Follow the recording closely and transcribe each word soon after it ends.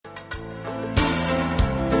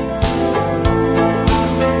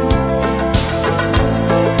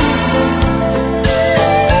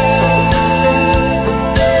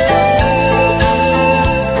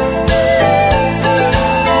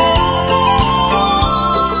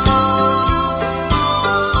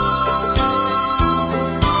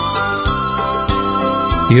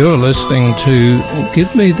You're listening to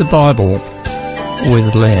Give Me the Bible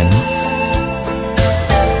with Len.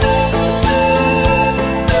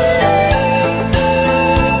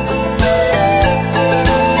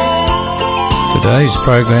 Today's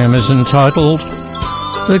program is entitled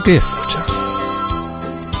The Gift.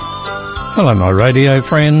 Hello, my radio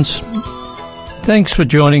friends. Thanks for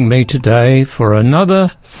joining me today for another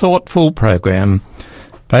thoughtful program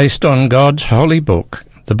based on God's holy book,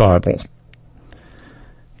 the Bible.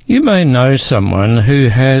 You may know someone who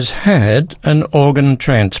has had an organ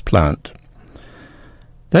transplant.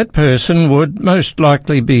 That person would most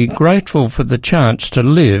likely be grateful for the chance to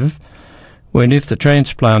live when, if the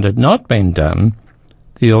transplant had not been done,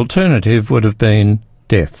 the alternative would have been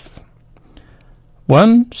death.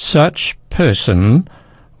 One such person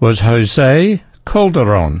was Jose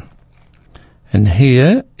Calderon, and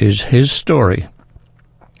here is his story.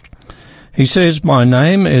 He says, "My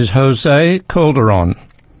name is Jose Calderon.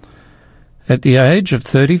 At the age of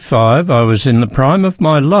 35, I was in the prime of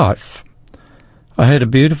my life. I had a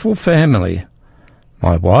beautiful family.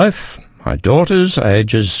 My wife, my daughters,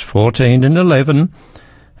 ages 14 and 11,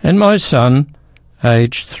 and my son,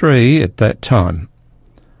 aged 3 at that time.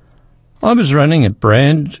 I was running a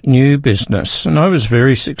brand new business, and I was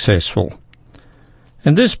very successful.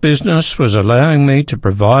 And this business was allowing me to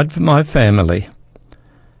provide for my family.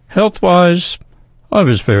 Health-wise, I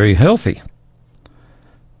was very healthy.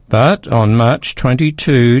 But on March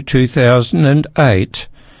 22, 2008,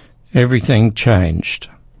 everything changed.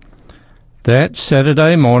 That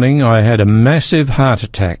Saturday morning, I had a massive heart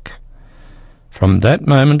attack. From that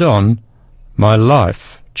moment on, my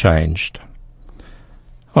life changed.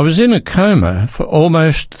 I was in a coma for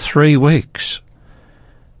almost 3 weeks.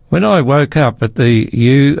 When I woke up at the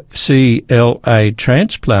UCLA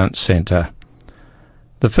Transplant Centre,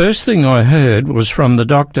 the first thing I heard was from the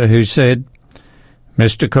doctor, who said,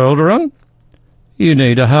 "Mr. Calderon, you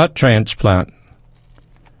need a heart transplant."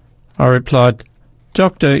 I replied,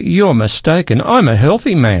 "Doctor, you're mistaken. I'm a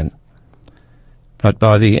healthy man." But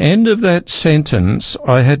by the end of that sentence,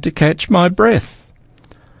 I had to catch my breath.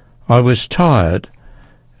 I was tired,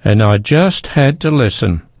 and I just had to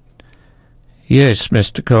listen. "Yes,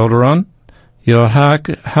 Mr. Calderon, your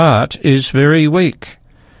heart is very weak.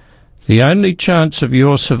 The only chance of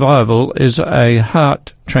your survival is a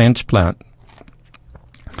heart transplant."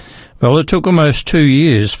 Well, it took almost 2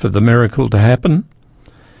 years for the miracle to happen.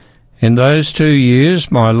 In those 2 years,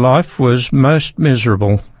 my life was most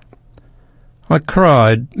miserable. I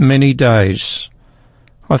cried many days.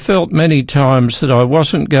 I felt many times that I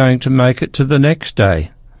wasn't going to make it to the next day.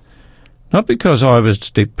 Not because I was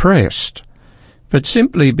depressed, but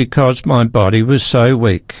simply because my body was so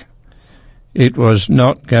weak. It was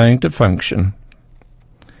not going to function.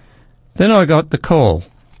 Then I got the call.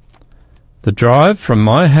 The drive from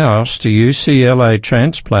my house to UCLA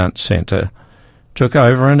Transplant Centre took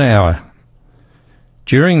over an hour.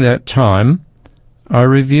 During that time, I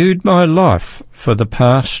reviewed my life for the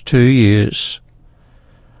past 2 years.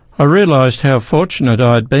 I realised how fortunate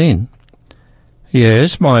I'd been.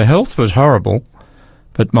 Yes, my health was horrible,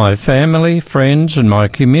 but my family, friends, and my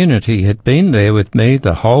community had been there with me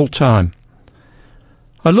the whole time.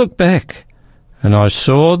 I looked back, and I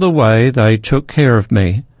saw the way they took care of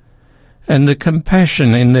me, and the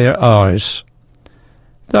compassion in their eyes.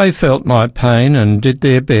 They felt my pain and did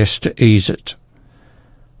their best to ease it.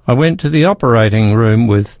 I went to the operating room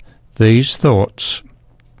with these thoughts.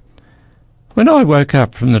 When I woke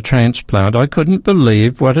up from the transplant, I couldn't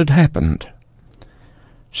believe what had happened.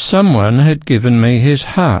 Someone had given me his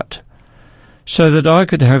heart so that I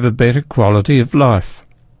could have a better quality of life.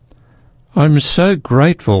 I'm so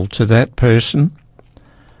grateful to that person.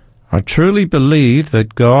 I truly believe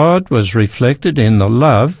that God was reflected in the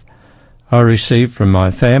love I received from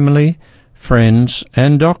my family, friends,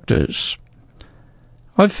 and doctors.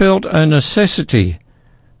 I felt a necessity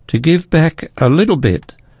to give back a little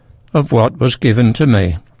bit of what was given to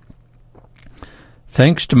me.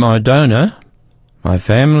 Thanks to my donor, my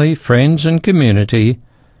family, friends, and community,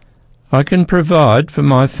 I can provide for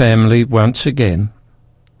my family once again.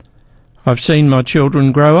 I've seen my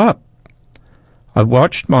children grow up. I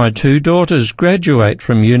watched my 2 daughters graduate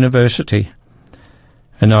from university,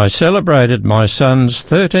 and I celebrated my son's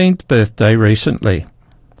 13th birthday recently.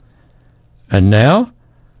 And now,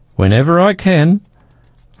 whenever I can,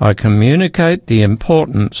 I communicate the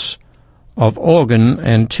importance of organ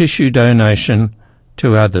and tissue donation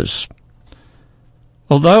to others.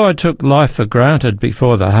 Although I took life for granted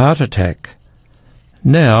before the heart attack,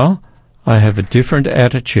 now I have a different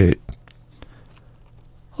attitude.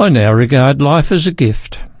 I now regard life as a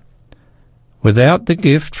gift. Without the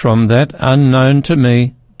gift from that unknown to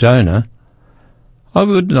me donor, I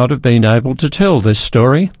would not have been able to tell this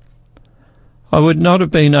story. I would not have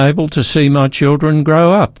been able to see my children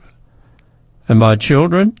grow up, and my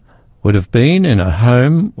children would have been in a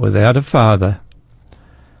home without a father.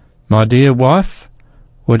 My dear wife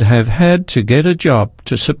would have had to get a job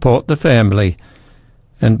to support the family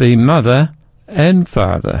and be mother and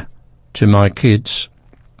father to my kids.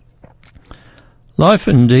 Life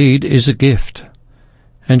indeed is a gift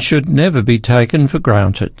and should never be taken for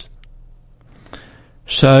granted.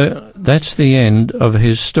 So that's the end of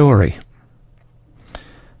his story.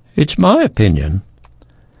 It's my opinion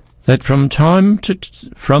that from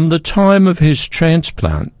the time of his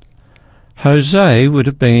transplant, Jose would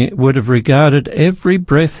have regarded every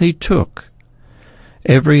breath he took,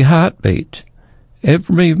 every heartbeat,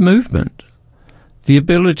 every movement, the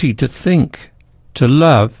ability to think, to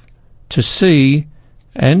love, to see,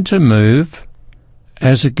 and to move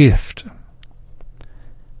as a gift.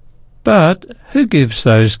 But who gives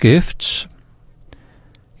those gifts?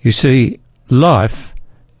 You see, life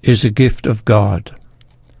is a gift of God.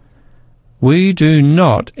 We do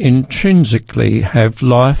not intrinsically have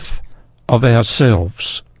life of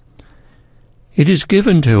ourselves. It is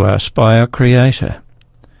given to us by our Creator.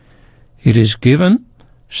 It is given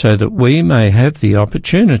so that we may have the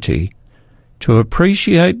opportunity to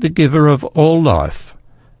appreciate the giver of all life,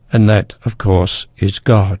 and that, of course, is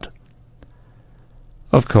God.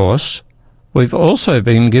 Of course, we've also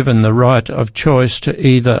been given the right of choice to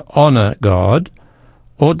either honour God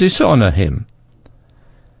or dishonour him.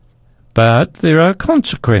 But there are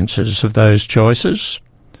consequences of those choices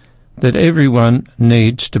that everyone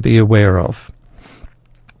needs to be aware of.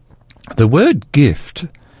 The word gift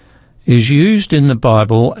is used in the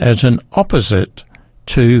Bible as an opposite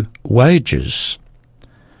to wages.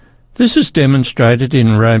 This is demonstrated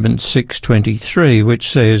in Romans 6:23, which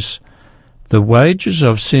says, "The wages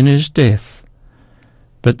of sin is death,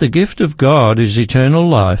 but the gift of God is eternal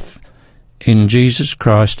life in Jesus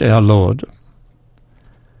Christ our Lord."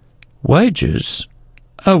 Wages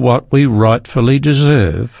are what we rightfully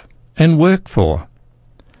deserve and work for.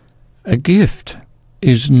 A gift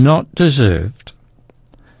is not deserved.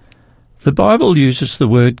 The Bible uses the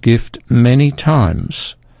word gift many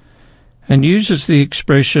times and uses the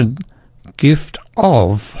expression gift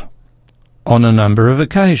of on a number of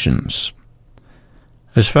occasions.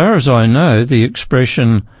 As far as I know, the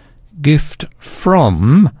expression gift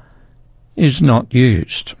from is not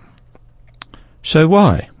used. So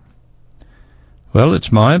why? Well,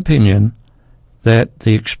 it's my opinion that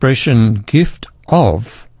the expression gift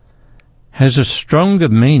of has a stronger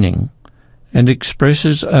meaning and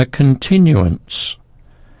expresses a continuance,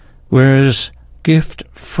 whereas gift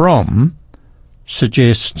from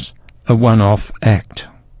suggests a one-off act.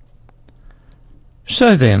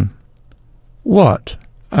 So then, what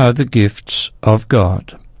are the gifts of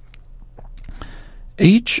God?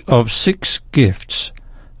 Each of 6 gifts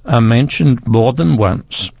are mentioned more than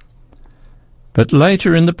once, but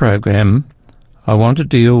later in the program I want to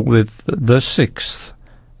deal with the 6th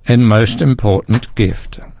and most important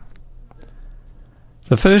gift.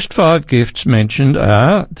 The first 5 gifts mentioned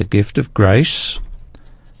are the gift of grace,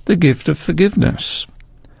 the gift of forgiveness,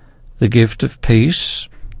 the gift of peace,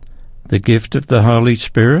 the gift of the Holy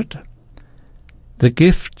Spirit, the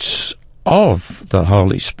gifts of the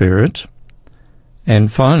Holy Spirit,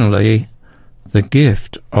 and finally, the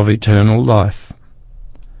gift of eternal life.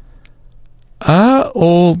 Are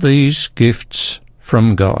all these gifts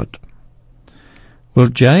from God? Well,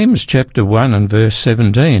 James chapter 1 and verse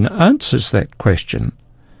 17 answers that question.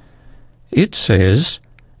 It says,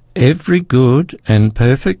 "Every good and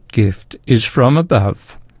perfect gift is from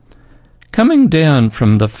above, coming down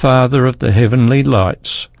from the Father of the heavenly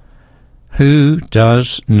lights, who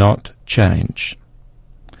does not change."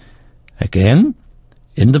 Again,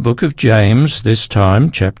 in the book of James, this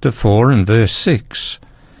time chapter 4 and verse 6,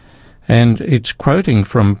 and it's quoting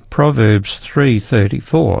from Proverbs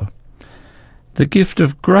 3:34, the gift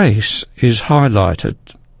of grace is highlighted.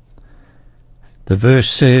 The verse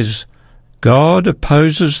says, "God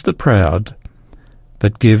opposes the proud,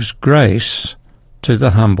 but gives grace to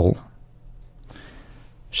the humble."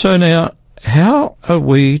 So now, how are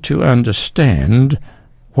we to understand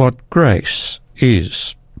what grace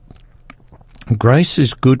is? Grace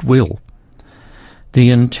is goodwill, the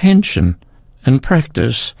intention and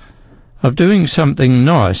practice of doing something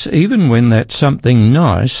nice, even when that something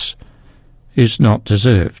nice is not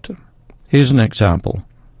deserved. Here's an example.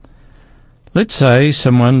 Let's say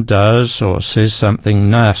someone does or says something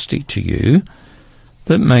nasty to you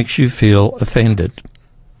that makes you feel offended.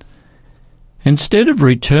 Instead of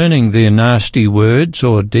returning their nasty words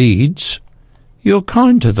or deeds, you're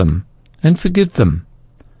kind to them and forgive them,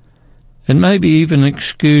 and maybe even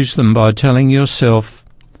excuse them by telling yourself,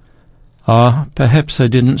 perhaps they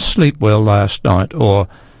didn't sleep well last night, or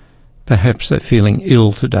perhaps they're feeling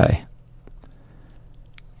ill today.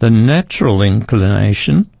 The natural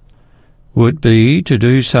inclination would be to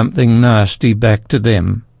do something nasty back to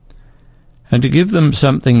them, and to give them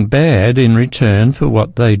something bad in return for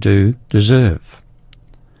what they do deserve.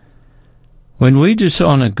 When we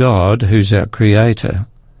dishonour God, who's our Creator,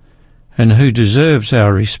 and who deserves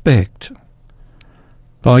our respect,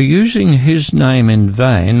 by using his name in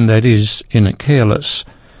vain, that is, in a careless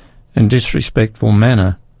and disrespectful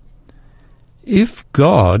manner, if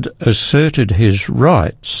God asserted his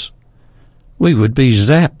rights, we would be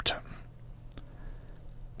zapped.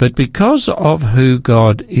 But because of who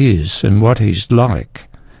God is and what he's like,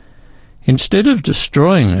 instead of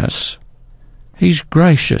destroying us, he's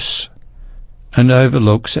gracious and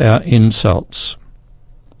overlooks our insults.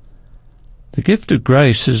 The gift of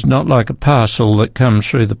grace is not like a parcel that comes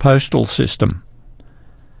through the postal system.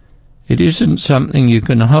 It isn't something you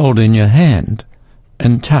can hold in your hand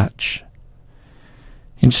and touch.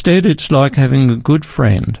 Instead, it's like having a good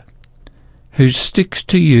friend who sticks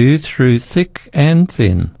to you through thick and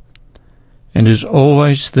thin and is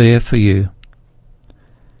always there for you.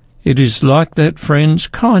 It is like that friend's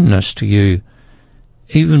kindness to you,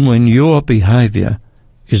 even when your behaviour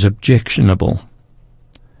is objectionable.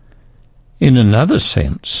 In another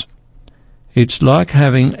sense, it's like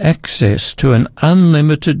having access to an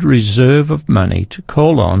unlimited reserve of money to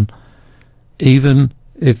call on, even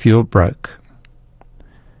if you're broke.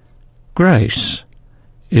 Grace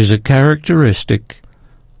is a characteristic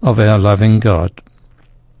of our loving God.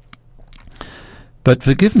 But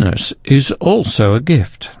forgiveness is also a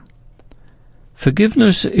gift.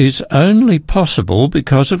 Forgiveness is only possible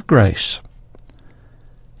because of grace.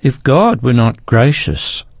 If God were not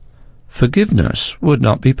gracious, forgiveness would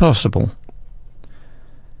not be possible.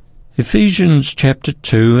 Ephesians chapter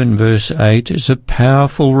 2 and verse 8 is a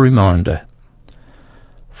powerful reminder.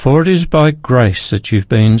 For it is by grace that you've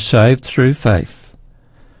been saved through faith,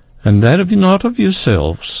 and that of not of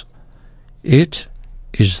yourselves. It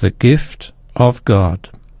is the gift of God.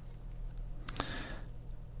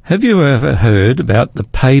 Have you ever heard about the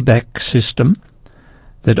payback system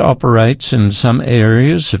that operates in some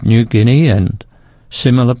areas of New Guinea and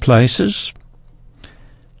similar places?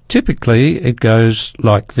 Typically, it goes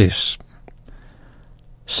like this.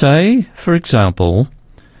 Say, for example,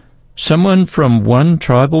 someone from one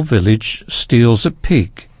tribal village steals a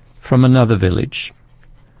pig from another village.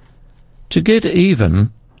 To get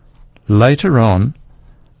even, later on,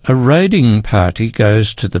 a raiding party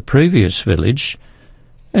goes to the previous village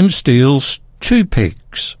and steals 2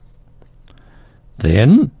 pigs.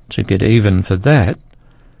 Then, to get even for that,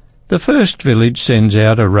 the first village sends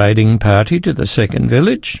out a raiding party to the second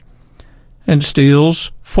village and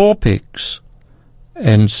steals 4 pigs,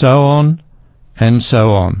 and so on and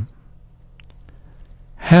so on.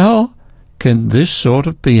 How can this sort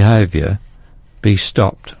of behaviour be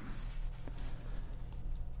stopped?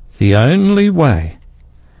 The only way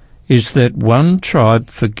is that one tribe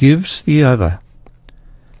forgives the other.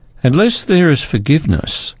 Unless there is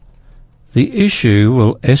forgiveness, the issue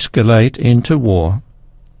will escalate into war.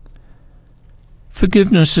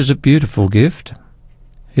 Forgiveness is a beautiful gift.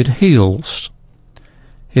 It heals.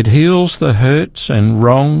 It heals the hurts and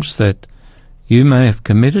wrongs that you may have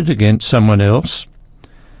committed against someone else,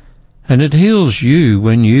 and it heals you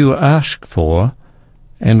when you ask for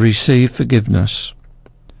and receive forgiveness.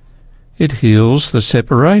 It heals the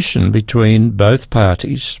separation between both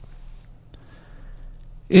parties.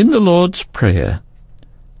 In the Lord's Prayer,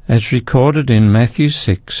 as recorded in Matthew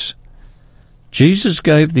 6, Jesus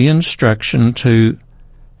gave the instruction to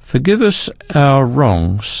forgive us our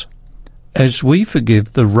wrongs, as we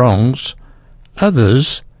forgive the wrongs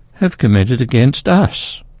others have committed against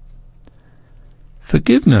us.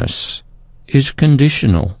 Forgiveness is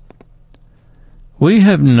conditional. We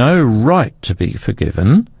have no right to be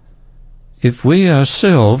forgiven if we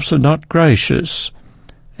ourselves are not gracious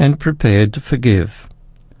and prepared to forgive.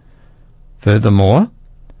 Furthermore,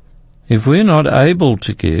 if we're not able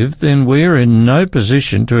to give, then we're in no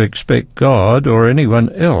position to expect God or anyone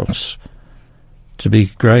else to be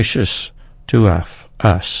gracious to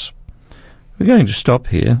us. We're going to stop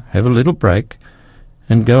here, have a little break,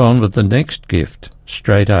 and go on with the next gift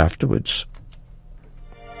straight afterwards.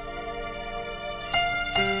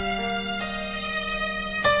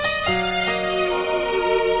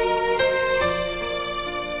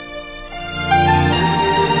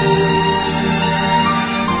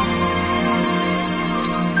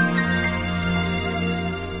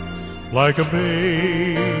 like a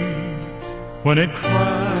babe when it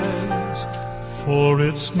cries for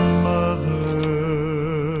its mother,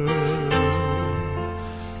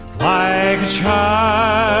 like a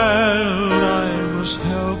child I was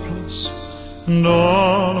helpless and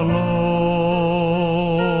all alone.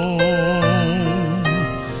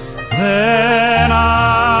 Then I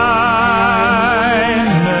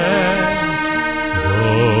met the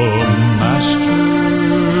Master.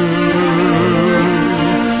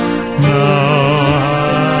 Now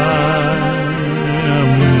I am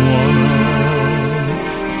one of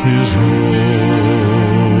His own.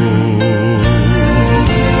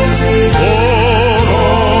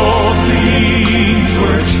 All things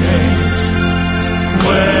were changed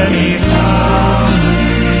when He found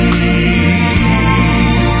me.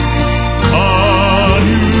 A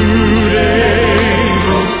new day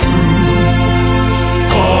broke through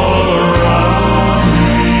all around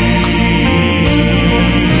me.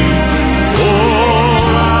 For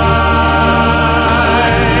I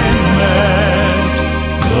met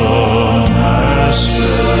the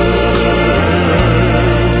Master.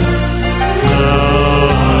 Now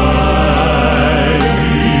I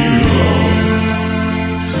belong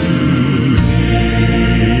to Him.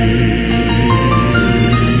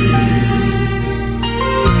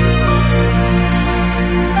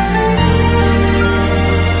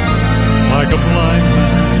 Like a blind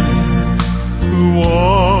man who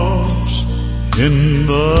walks in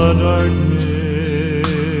the darkness,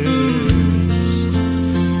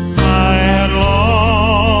 I had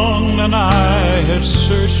longed and I had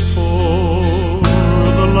searched for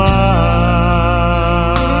the light.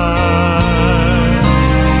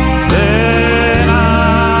 Then I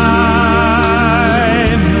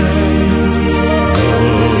met the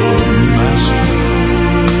Master.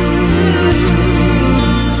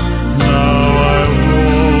 Now I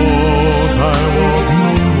walk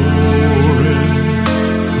no more in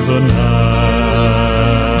the night.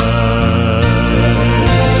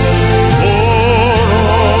 For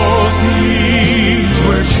all things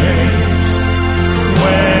were changed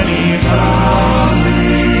when He found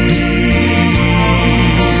me.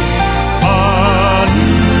 A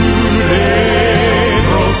new day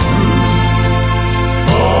broke through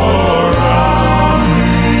all around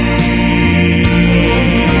me.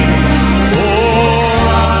 For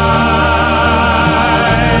I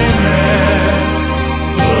met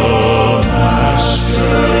the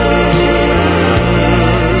Master. I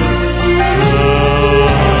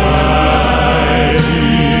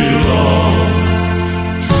belong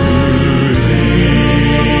to Him. I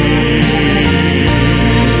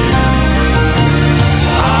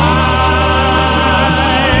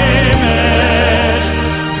met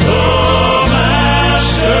the Master.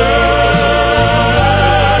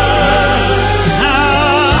 I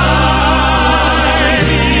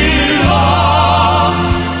belong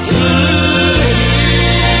to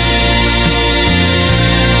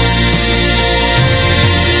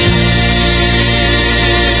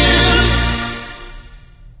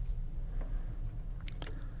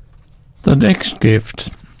The next gift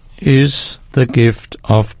is the gift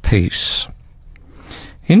of peace.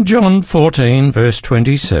 In John 14, verse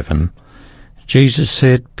 27, Jesus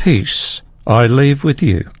said, "Peace I leave with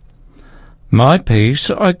you. My peace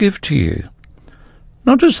I give to you.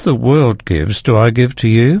 Not as the world gives do I give to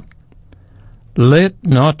you. Let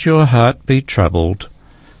not your heart be troubled,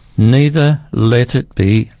 neither let it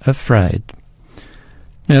be afraid."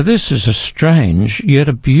 Now this is a strange yet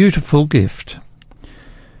a beautiful gift.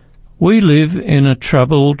 We live in a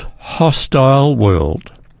troubled, hostile world.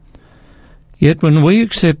 Yet when we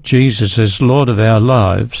accept Jesus as Lord of our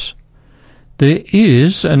lives, there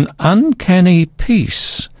is an uncanny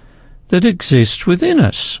peace that exists within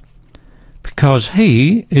us, because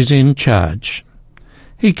He is in charge.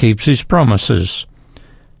 He keeps His promises,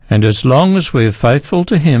 and as long as we're faithful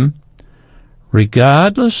to Him,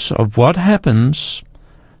 regardless of what happens,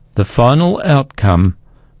 the final outcome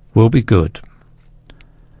will be good.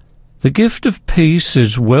 The gift of peace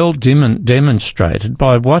is well demonstrated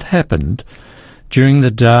by what happened during the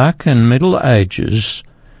Dark and Middle Ages,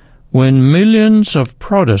 when millions of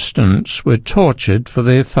Protestants were tortured for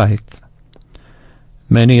their faith.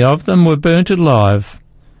 Many of them were burnt alive,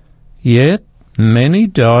 yet many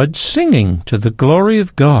died singing to the glory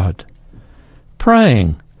of God,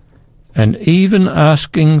 praying, and even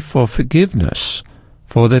asking for forgiveness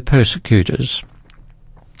for their persecutors.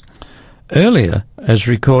 Earlier, as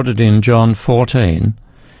recorded in John 14,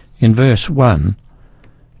 in verse 1,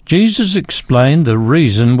 Jesus explained the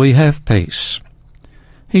reason we have peace.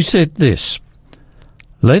 He said this,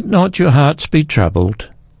 "Let not your hearts be troubled.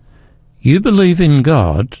 You believe in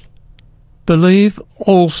God, believe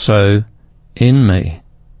also in me."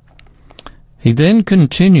 He then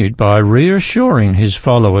continued by reassuring his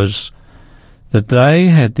followers that they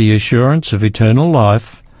had the assurance of eternal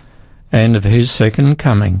life and of his second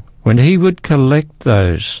coming, when he would collect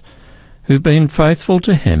those who've been faithful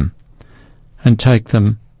to him and take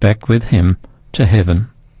them back with him to heaven.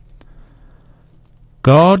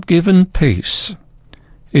 God-given peace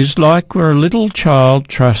is like where a little child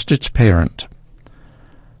trusts its parent.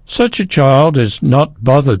 Such a child is not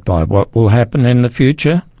bothered by what will happen in the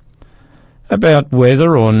future, about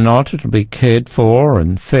whether or not it'll be cared for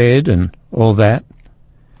and fed and all that.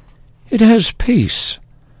 It has peace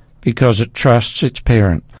because it trusts its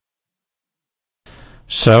parent.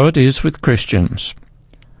 So it is with Christians.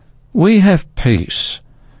 We have peace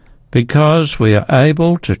because we are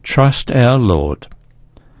able to trust our Lord.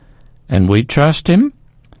 And we trust him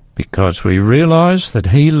because we realise that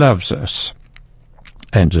he loves us.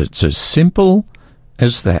 And it's as simple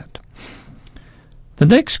as that. The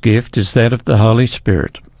next gift is that of the Holy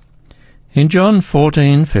Spirit. In John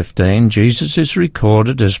 14:15, Jesus is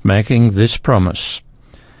recorded as making this promise.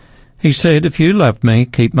 He said, "If you love me,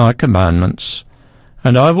 keep my commandments,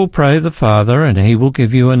 and I will pray the Father, and he will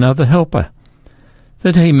give you another helper,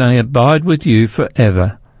 that he may abide with you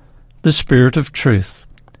forever, the Spirit of truth,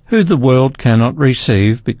 who the world cannot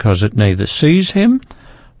receive, because it neither sees him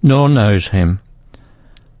nor knows him.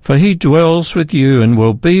 For he dwells with you and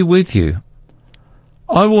will be with you.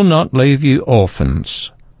 I will not leave you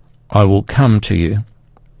orphans. I will come to you."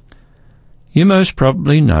 You most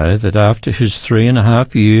probably know that after his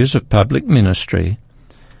 3.5 years of public ministry,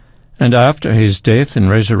 and after his death and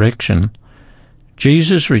resurrection,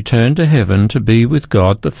 Jesus returned to heaven to be with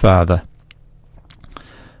God the Father.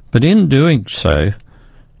 But in doing so,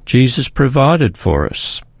 Jesus provided for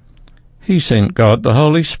us. He sent God the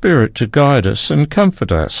Holy Spirit to guide us and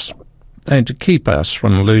comfort us, and to keep us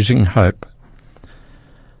from losing hope.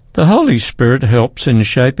 The Holy Spirit helps in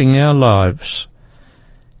shaping our lives.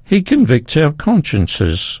 He convicts our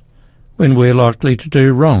consciences when we're likely to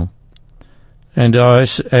do wrong. And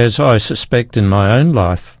as I suspect in my own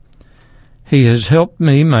life, he has helped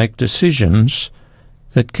me make decisions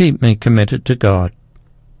that keep me committed to God.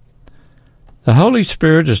 The Holy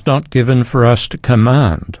Spirit is not given for us to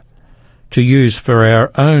command, to use for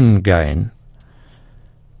our own gain.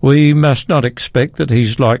 We must not expect that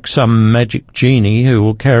he's like some magic genie who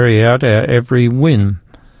will carry out our every whim.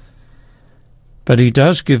 But he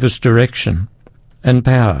does give us direction and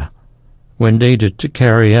power when needed to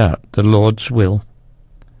carry out the Lord's will.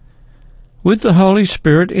 With the Holy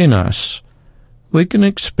Spirit in us, we can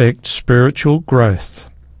expect spiritual growth.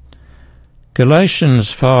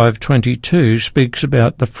 Galatians 5:22 speaks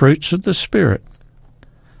about the fruits of the Spirit.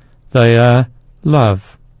 They are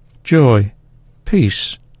love, joy,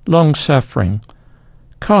 peace, long-suffering,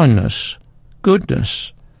 kindness,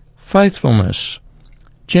 goodness, faithfulness,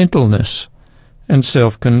 gentleness, and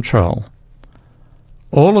self-control.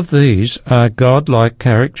 All of these are God-like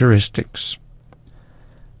characteristics.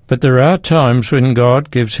 But there are times when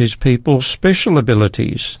God gives his people special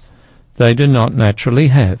abilities they do not naturally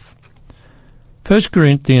have. 1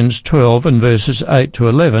 Corinthians 12 and verses 8 to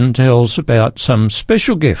 11 tells about some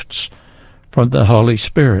special gifts from the Holy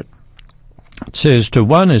Spirit. It says, "To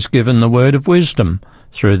one is given the word of wisdom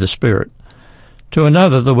through the Spirit, to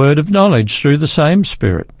another the word of knowledge through the same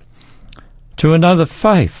Spirit, to another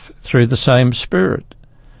faith through the same Spirit,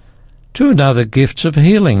 to another gifts of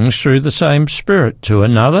healings through the same Spirit, to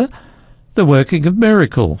another the working of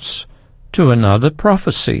miracles, to another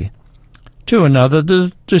prophecy, to another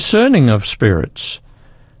the discerning of spirits,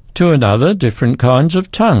 to another different kinds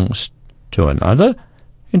of tongues, to another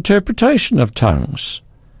interpretation of tongues.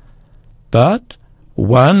 But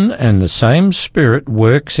one and the same Spirit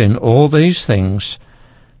works in all these things,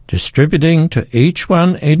 distributing to each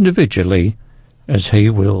one individually as he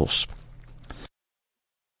wills."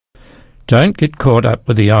 Don't get caught up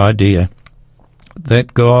with the idea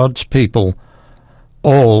that God's people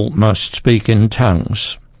all must speak in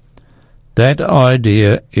tongues. That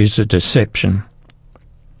idea is a deception.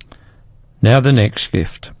 Now the next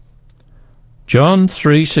gift. John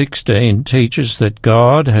 3:16 teaches that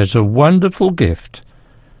God has a wonderful gift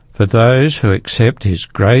for those who accept his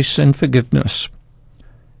grace and forgiveness.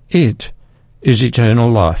 It is eternal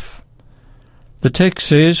life. The text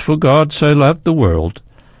says, "For God so loved the world,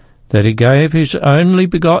 that he gave his only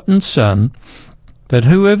begotten Son, that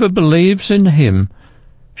whoever believes in him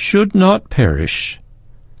should not perish,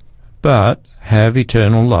 but have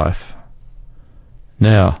eternal life."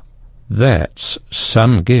 Now, that's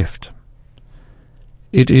some gift.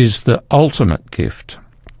 It is the ultimate gift.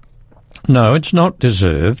 No, it's not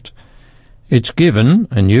deserved. It's given,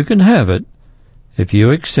 and you can have it, if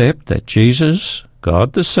you accept that Jesus,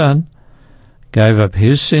 God the Son, gave up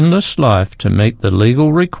his sinless life to meet the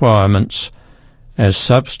legal requirements as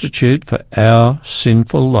substitute for our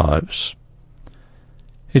sinful lives.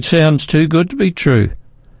 It sounds too good to be true,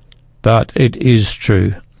 but it is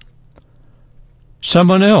true.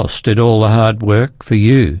 Someone else did all the hard work for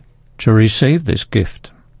you to receive this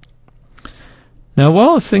gift. Now,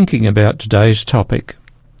 while thinking about today's topic,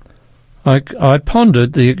 I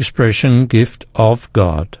pondered the expression gift of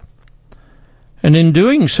God. And in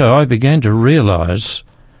doing so, I began to realize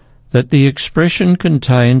that the expression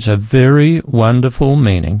contains a very wonderful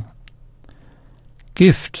meaning.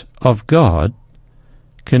 Gift of God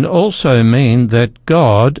can also mean that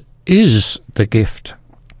God is the gift.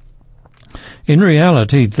 In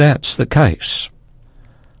reality, that's the case.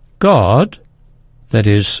 God, that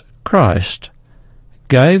is, Christ,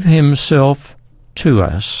 gave himself to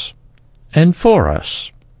us and for us.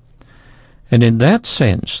 And in that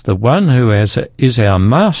sense, the one who is our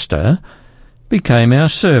master became our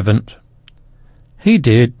servant. He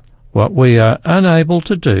did what we are unable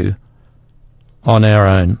to do on our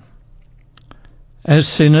own. As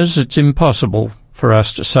sinners, it's impossible for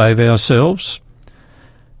us to save ourselves.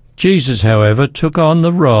 Jesus, however, took on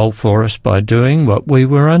the role for us by doing what we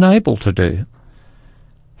were unable to do.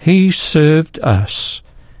 He served us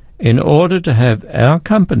in order to have our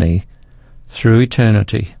company through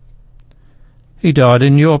eternity. He died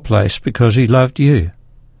in your place because he loved you.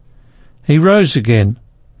 He rose again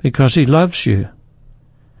because he loves you.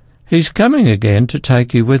 He's coming again to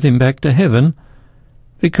take you with him back to heaven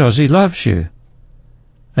because he loves you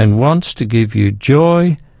and wants to give you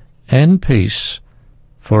joy and peace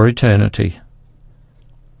for eternity.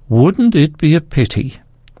 Wouldn't it be a pity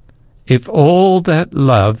if all that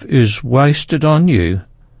love is wasted on you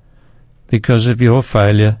because of your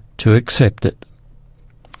failure to accept it?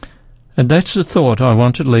 And that's the thought I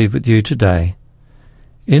want to leave with you today,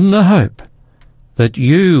 in the hope that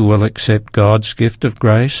you will accept God's gift of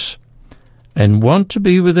grace and want to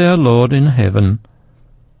be with our Lord in heaven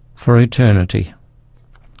for eternity.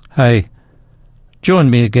 Hey, join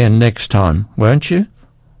me again next time, won't you?